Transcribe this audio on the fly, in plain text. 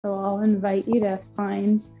I'll invite you to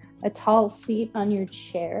find a tall seat on your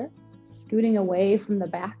chair, scooting away from the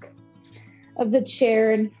back of the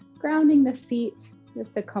chair and grounding the feet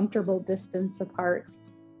just a comfortable distance apart.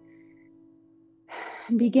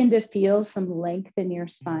 Begin to feel some length in your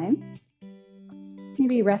spine.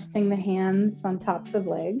 Maybe resting the hands on tops of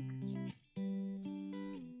legs.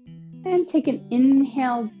 And take an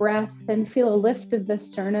inhale breath and feel a lift of the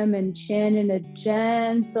sternum and chin in a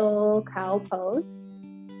gentle cow pose.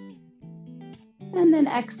 And then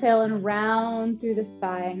exhale and round through the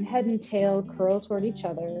spine, head and tail curl toward each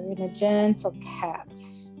other in a gentle cat.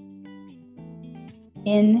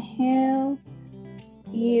 Inhale,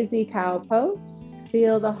 easy cow pose.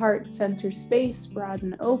 Feel the heart center space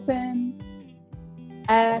broaden open.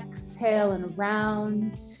 Exhale and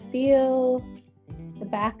round. Feel the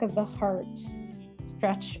back of the heart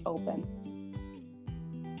stretch open.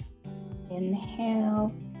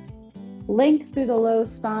 Inhale. Length through the low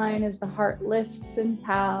spine as the heart lifts in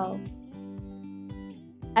cow.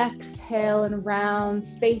 Exhale and round.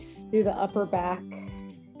 Space through the upper back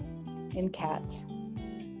in cat.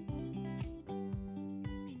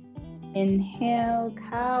 Inhale,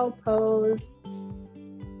 cow pose.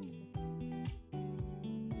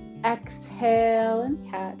 Exhale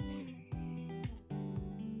and cat.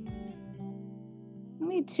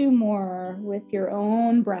 Maybe two more with your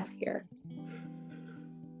own breath here.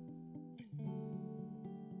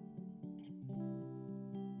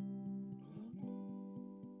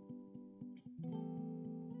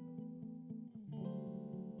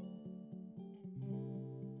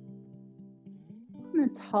 A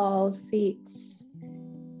tall seat.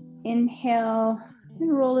 Inhale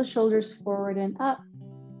and roll the shoulders forward and up.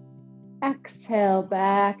 Exhale,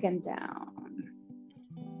 back and down.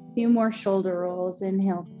 A few more shoulder rolls.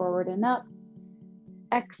 Inhale, forward and up.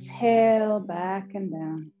 Exhale, back and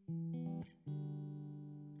down.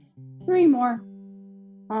 3 more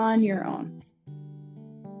on your own.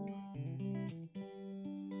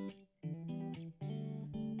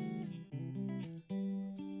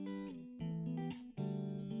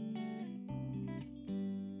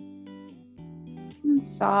 And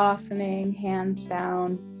softening, hands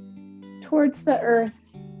down towards the earth.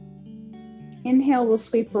 Inhale, we'll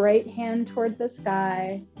sweep right hand toward the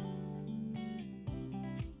sky.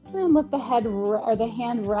 And let the head or the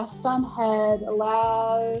hand rest on head.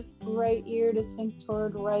 Allow right ear to sink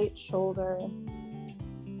toward right shoulder.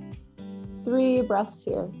 3 breaths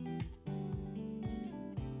here.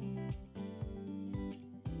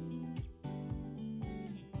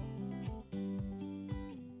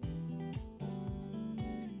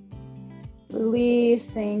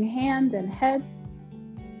 Releasing hand and head.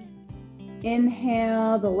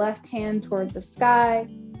 Inhale, the left hand toward the sky.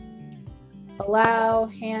 Allow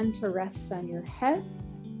hand to rest on your head.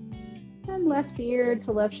 And left ear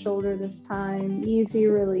to left shoulder this time. Easy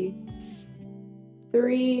release.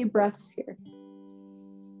 3 breaths here.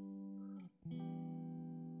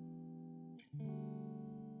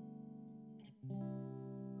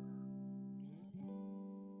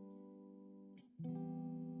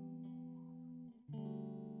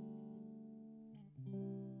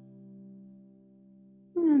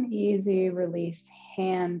 And easy release,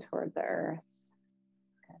 hand toward the earth.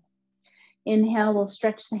 Inhale, we'll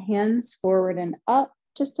stretch the hands forward and up,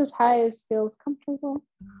 just as high as feels comfortable.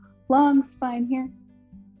 Long spine here.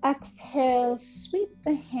 Exhale, sweep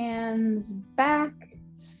the hands back,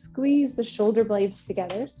 squeeze the shoulder blades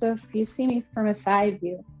together. So if you see me from a side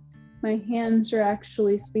view, my hands are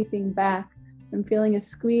actually sweeping back. I'm feeling a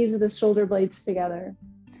squeeze of the shoulder blades together.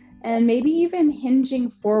 And maybe even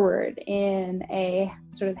hinging forward in a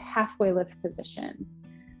sort of halfway lift position.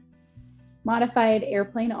 Modified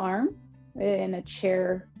airplane arm in a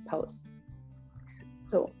chair pose.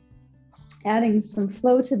 So adding some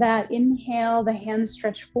flow to that. Inhale, the hands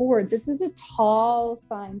stretch forward. This is a tall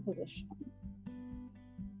spine position.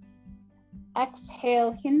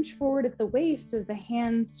 Exhale, hinge forward at the waist as the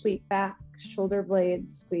hands sweep back, shoulder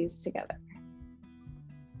blades squeeze together.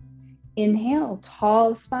 Inhale,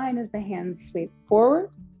 tall spine as the hands sweep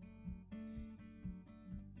forward.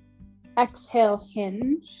 Exhale,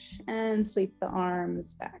 hinge and sweep the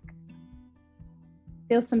arms back.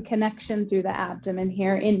 Feel some connection through the abdomen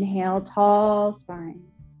here. Inhale, tall spine.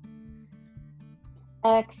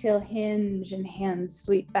 Exhale, hinge and hands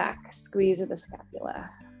sweep back, squeeze of the scapula.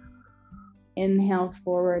 Inhale,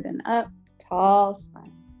 forward and up, tall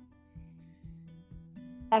spine.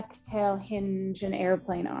 Exhale, hinge and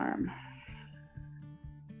airplane arm.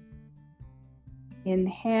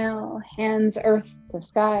 Inhale, hands earth to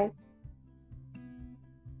sky.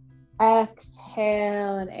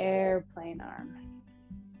 Exhale, an airplane arm.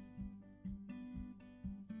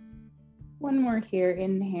 One more here.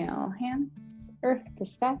 Inhale, hands, earth to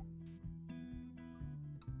sky.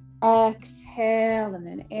 Exhale, and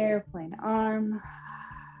then airplane arm.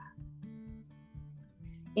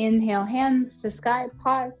 Inhale, hands to sky,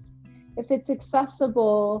 pause. If it's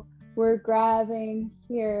accessible, we're grabbing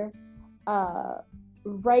here,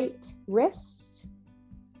 right wrist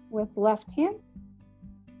with left hand.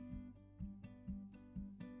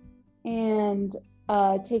 And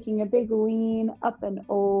taking a big lean up and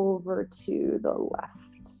over to the left.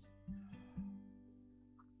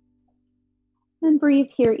 And breathe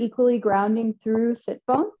here, equally grounding through sit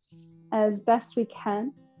bones as best we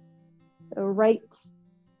can. The right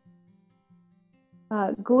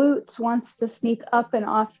glute wants to sneak up and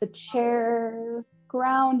off the chair.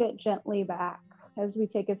 Ground it gently back as we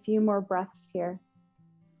take a few more breaths here.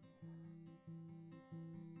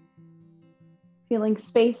 Feeling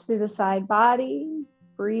space through the side body,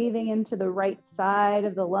 breathing into the right side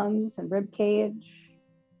of the lungs and rib cage.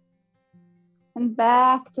 And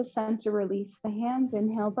back to center, release the hands,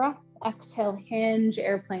 inhale breath, exhale, hinge,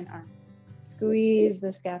 airplane arm. Squeeze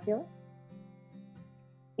the scapula.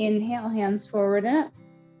 Inhale, hands forward and up.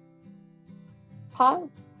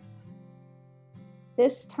 Pause.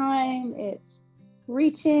 This time it's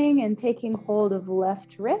reaching and taking hold of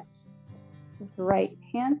left wrist with right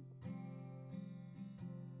hand.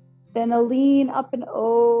 Then a lean up and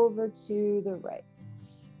over to the right.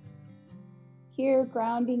 Here,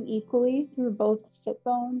 grounding equally through both sit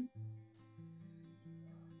bones.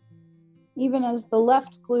 Even as the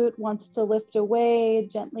left glute wants to lift away,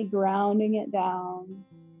 gently grounding it down.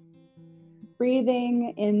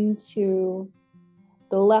 Breathing into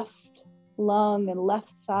the left lung and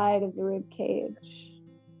left side of the rib cage.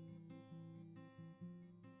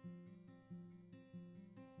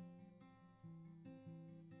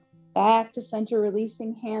 Back to center,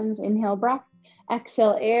 releasing hands, inhale breath,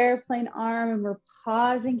 exhale airplane arm, and we're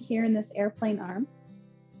pausing here in this airplane arm.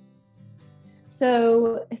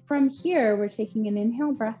 So from here, we're taking an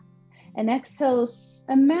inhale breath and exhale,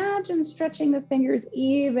 imagine stretching the fingers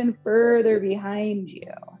even further behind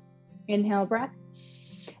you. Inhale breath,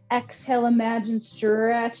 exhale, imagine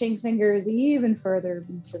stretching fingers even further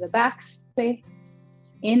into the back space.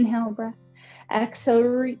 Inhale breath. Exhale,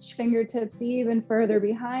 reach fingertips even further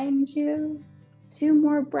behind you. 2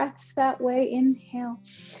 more breaths that way. Inhale.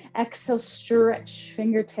 Exhale, stretch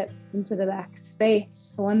fingertips into the back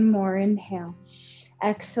space. 1 more. Inhale.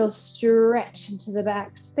 Exhale, stretch into the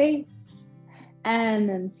back space. And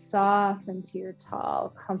then soften to your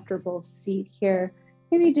tall, comfortable seat here.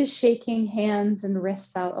 Maybe just shaking hands and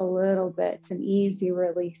wrists out a little bit. It's an easy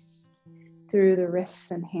release through the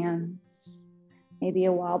wrists and hands. Maybe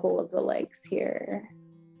a wobble of the legs here.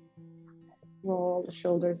 Roll the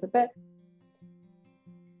shoulders a bit.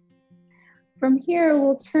 From here,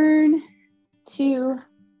 we'll turn to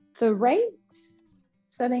the right,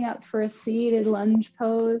 setting up for a seated lunge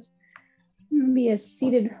pose. Maybe a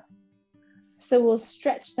seated, so we'll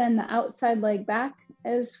stretch then the outside leg back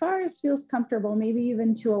as far as feels comfortable, maybe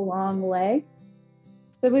even to a long leg.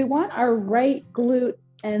 So we want our right glute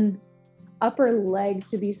and upper leg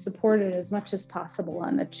to be supported as much as possible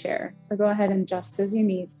on the chair. So go ahead and adjust as you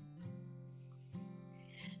need.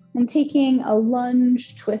 And taking a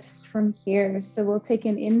lunge twist from here. So we'll take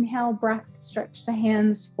an inhale breath, stretch the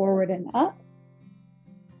hands forward and up.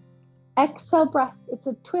 Exhale breath, it's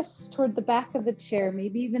a twist toward the back of the chair.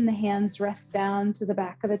 Maybe even the hands rest down to the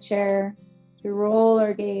back of the chair. We roll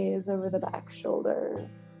our gaze over the back shoulder.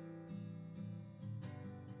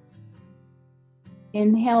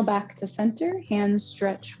 Inhale back to center, hands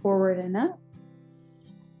stretch forward and up.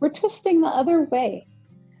 We're twisting the other way.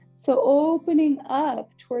 So opening up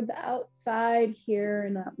toward the outside here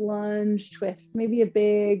in that lunge twist, maybe a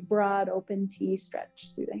big, broad, open T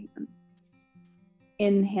stretch through the hands.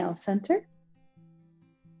 Inhale, center.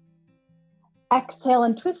 Exhale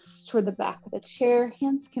and twist toward the back of the chair.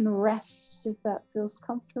 Hands can rest if that feels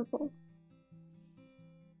comfortable.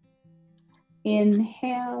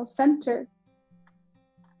 Inhale, center.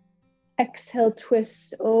 Exhale,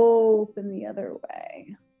 twist, open the other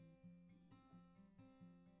way.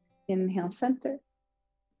 Inhale, center.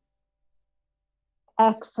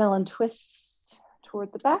 Exhale and twist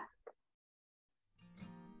toward the back.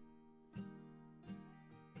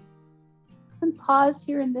 And pause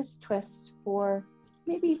here in this twist for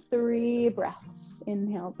maybe 3 breaths.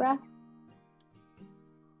 Inhale, breath.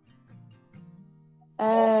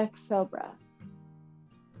 Exhale, breath.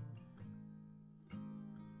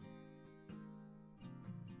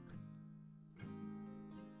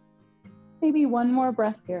 Maybe 1 more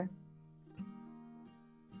breath here.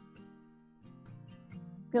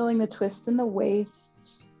 Feeling the twist in the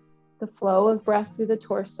waist, the flow of breath through the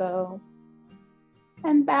torso,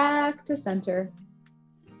 and back to center.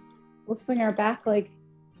 We'll swing our back leg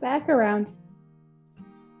back around,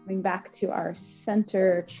 coming back to our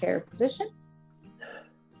center chair position.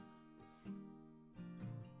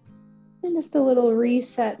 And just a little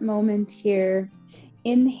reset moment here.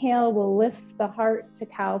 Inhale, we'll lift the heart to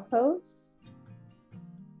cow pose.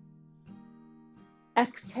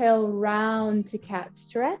 Exhale, round to cat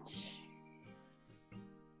stretch.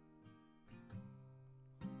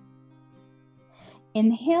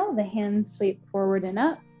 Inhale, the hands sweep forward and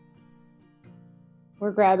up.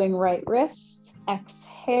 We're grabbing right wrist.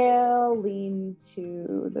 Exhale, lean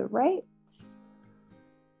to the right.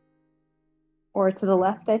 Or to the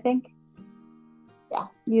left, I think. Yeah,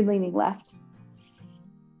 you leaning left.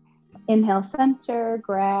 Inhale, center,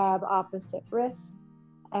 grab opposite wrist.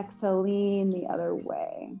 Exhale, lean the other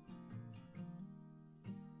way.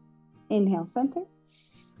 Inhale, center.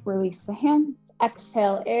 Release the hands.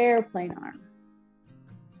 Exhale, airplane arm.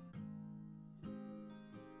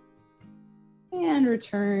 And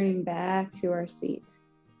returning back to our seat.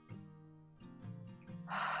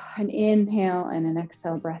 An inhale and an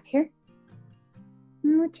exhale breath here.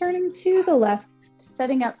 And returning to the left,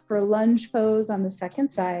 setting up for lunge pose on the second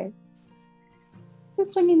side.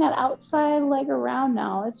 Just swinging that outside leg around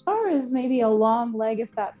now, as far as maybe a long leg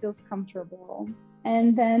if that feels comfortable.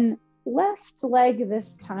 And then left leg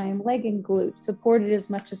this time, leg and glute, supported as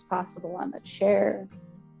much as possible on the chair.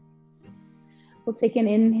 We'll take an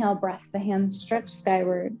inhale breath, the hands stretch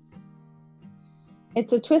skyward.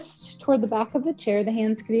 It's a twist toward the back of the chair. The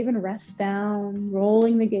hands could even rest down,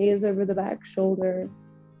 rolling the gaze over the back shoulder.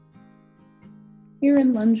 You're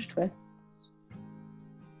in lunge twist.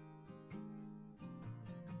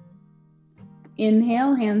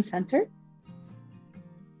 Inhale, hand center.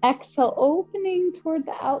 Exhale, opening toward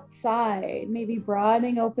the outside, maybe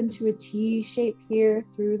broadening open to a T shape here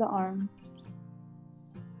through the arms.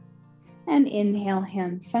 And inhale,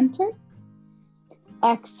 hand center.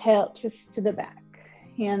 Exhale, twist to the back.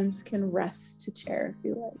 Hands can rest to chair if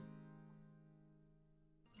you like.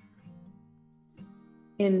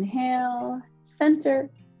 Inhale, center.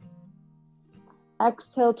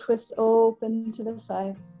 Exhale, twist open to the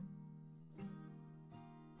side.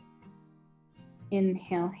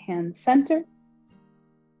 Inhale, hand center.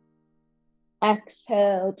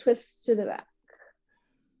 Exhale, twist to the back.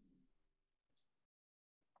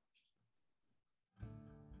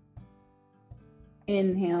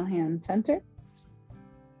 Inhale, hand center.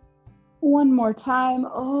 One more time,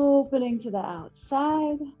 opening to the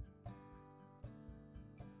outside.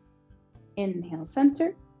 Inhale,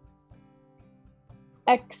 center.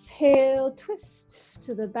 Exhale, twist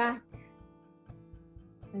to the back.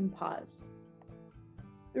 And pause.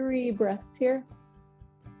 3 breaths here.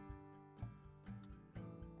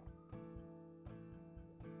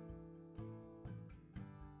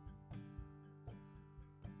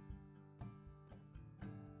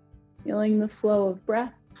 Feeling the flow of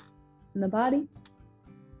breath in the body.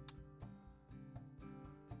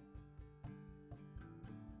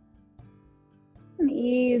 And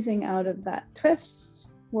easing out of that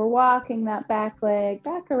twist. We're walking that back leg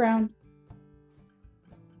back around.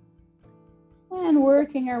 And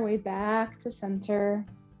working our way back to center.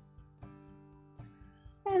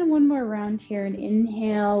 And one more round here. An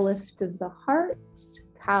inhale, lift of the heart,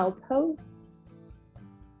 cow pose.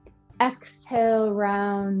 Exhale,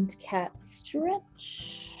 round cat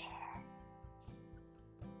stretch.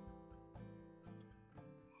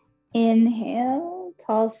 Inhale,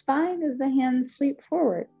 tall spine as the hands sweep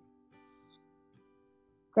forward.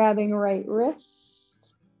 Grabbing right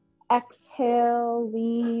wrist. Exhale,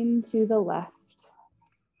 lean to the left.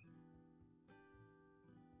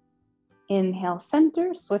 Inhale,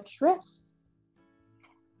 center, switch wrists.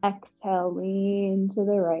 Exhale, lean to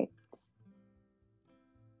the right.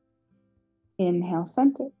 Inhale,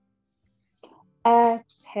 center.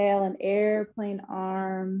 Exhale, an airplane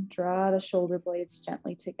arm. Draw the shoulder blades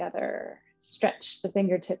gently together. Stretch the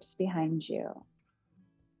fingertips behind you.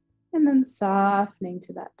 And then softening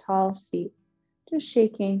to that tall seat. Just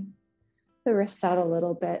shaking the wrists out a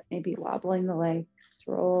little bit, maybe wobbling the legs.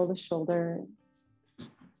 Roll the shoulders.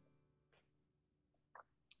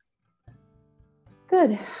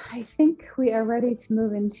 Good. I think we are ready to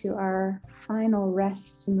move into our final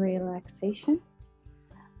rest and relaxation.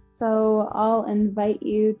 So I'll invite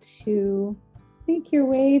you to make your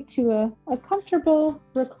way to a comfortable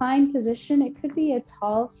reclined position. It could be a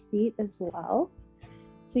tall seat as well.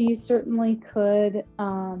 So you certainly could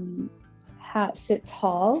sit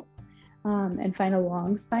tall and find a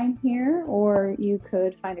long spine here, or you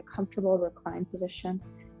could find a comfortable reclined position.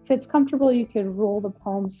 If it's comfortable, you could roll the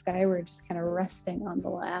palms skyward, just kind of resting on the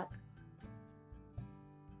lap.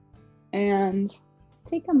 And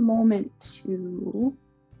take a moment to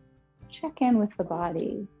check in with the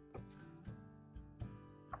body.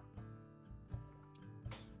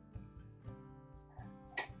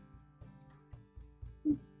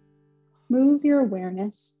 Just move your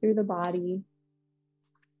awareness through the body.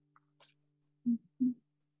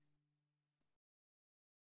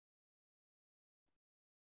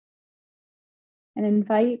 And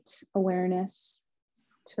invite awareness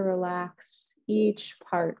to relax each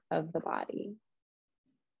part of the body.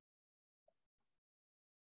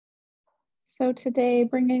 So today,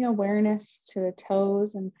 bringing awareness to the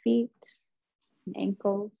toes and feet and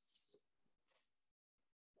ankles.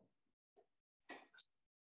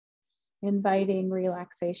 Inviting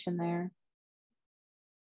relaxation there.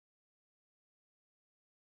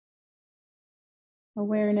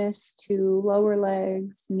 Awareness to lower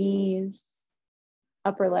legs, knees,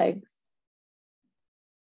 upper legs.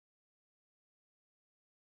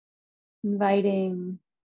 Inviting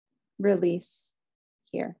release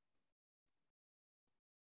here.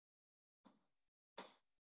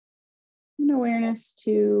 And awareness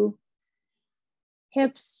to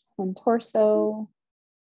hips and torso,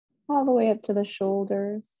 all the way up to the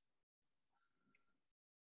shoulders.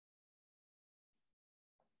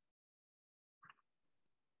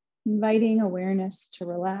 Inviting awareness to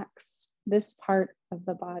relax this part of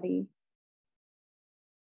the body.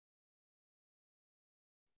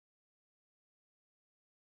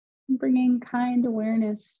 Bringing kind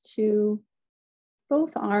awareness to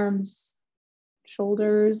both arms,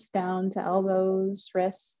 shoulders down to elbows,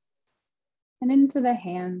 wrists, and into the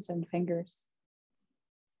hands and fingers.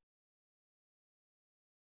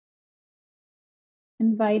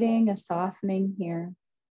 Inviting a softening here.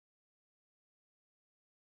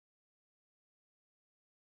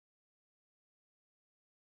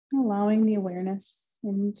 Allowing the awareness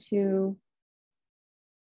into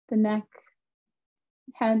the neck,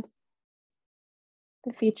 head,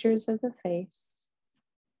 the features of the face.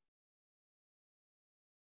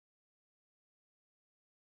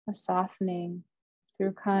 A softening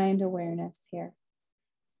through kind awareness here.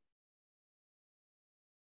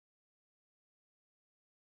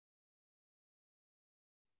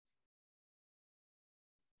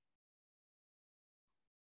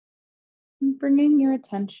 And bringing your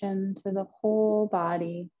attention to the whole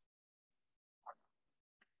body.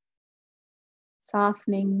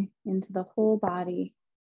 Softening into the whole body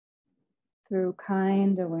through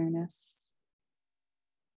kind awareness.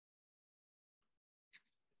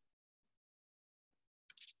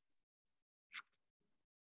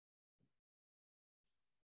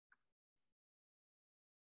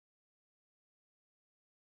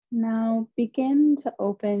 Now begin to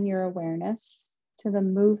open your awareness to the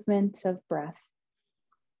movement of breath.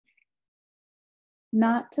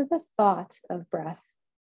 Not to the thought of breath,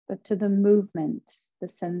 but to the movement, the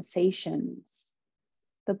sensations,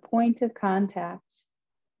 the point of contact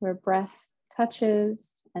where breath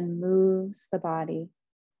touches and moves the body.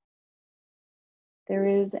 There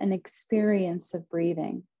is an experience of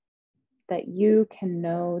breathing that you can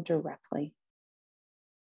know directly.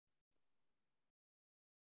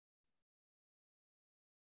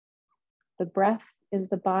 The breath is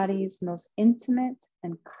the body's most intimate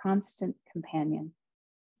and constant companion.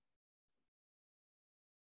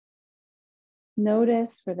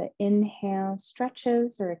 Notice where the inhale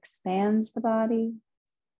stretches or expands the body,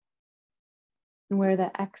 and where the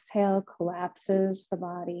exhale collapses the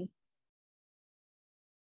body.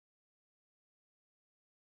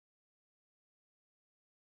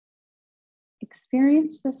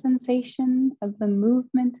 Experience the sensation of the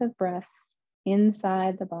movement of breath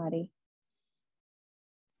inside the body.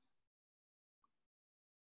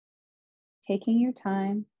 Taking your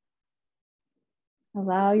time,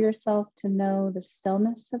 allow yourself to know the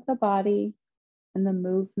stillness of the body and the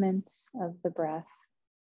movement of the breath.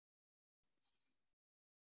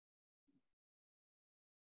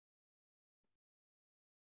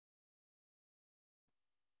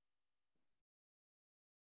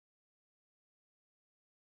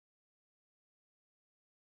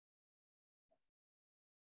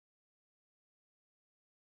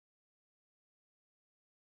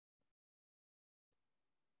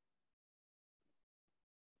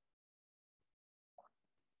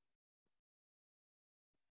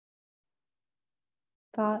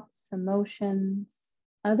 Thoughts, emotions,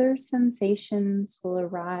 other sensations will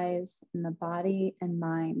arise in the body and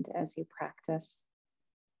mind as you practice.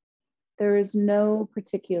 There is no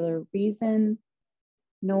particular reason,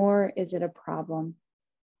 nor is it a problem.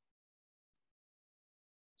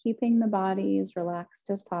 keeping the body as relaxed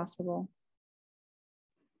as possible.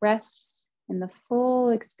 Rest in the full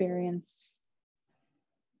experience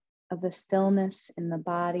of the stillness in the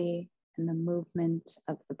body and the movement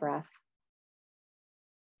of the breath.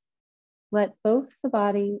 Let both the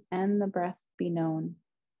body and the breath be known.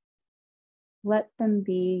 Let them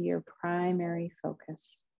be your primary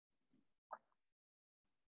focus.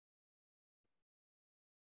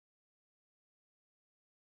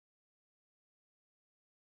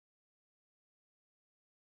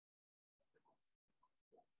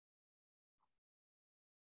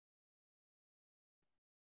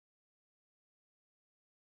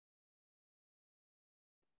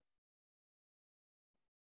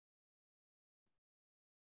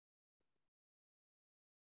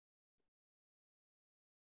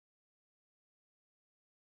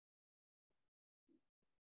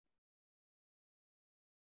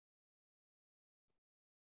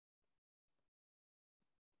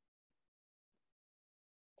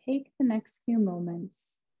 Take the next few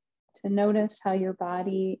moments to notice how your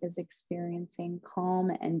body is experiencing calm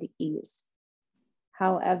and ease,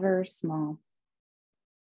 however small.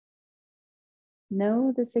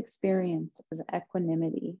 Know this experience as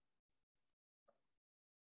equanimity.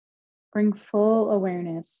 Bring full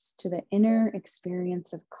awareness to the inner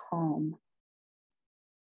experience of calm.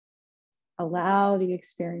 Allow the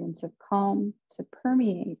experience of calm to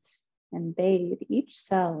permeate and bathe each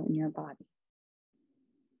cell in your body.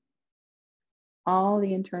 All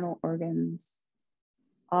the internal organs,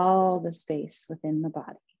 all the space within the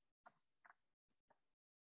body.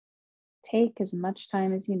 Take as much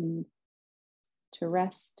time as you need to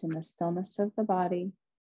rest in the stillness of the body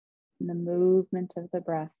and the movement of the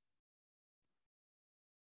breath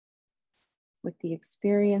with the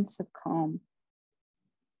experience of calm.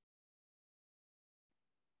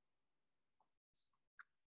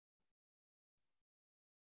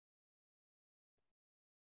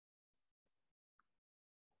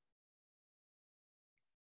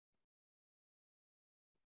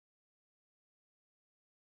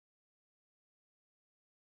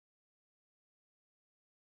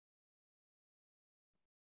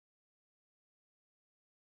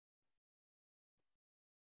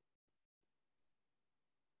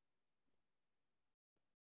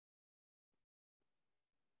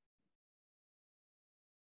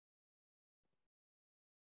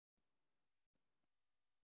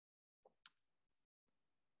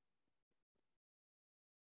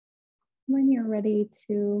 When you're ready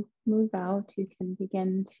to move out, you can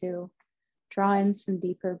begin to draw in some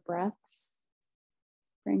deeper breaths.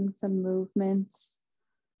 Bring some movement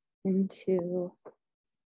into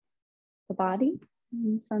the body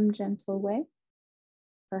in some gentle way.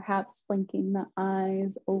 Perhaps blinking the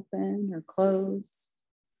eyes open or closed.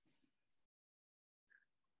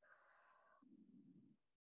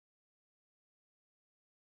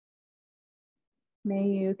 May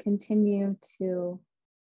you continue to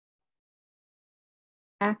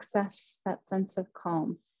access that sense of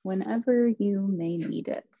calm whenever you may need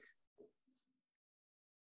it.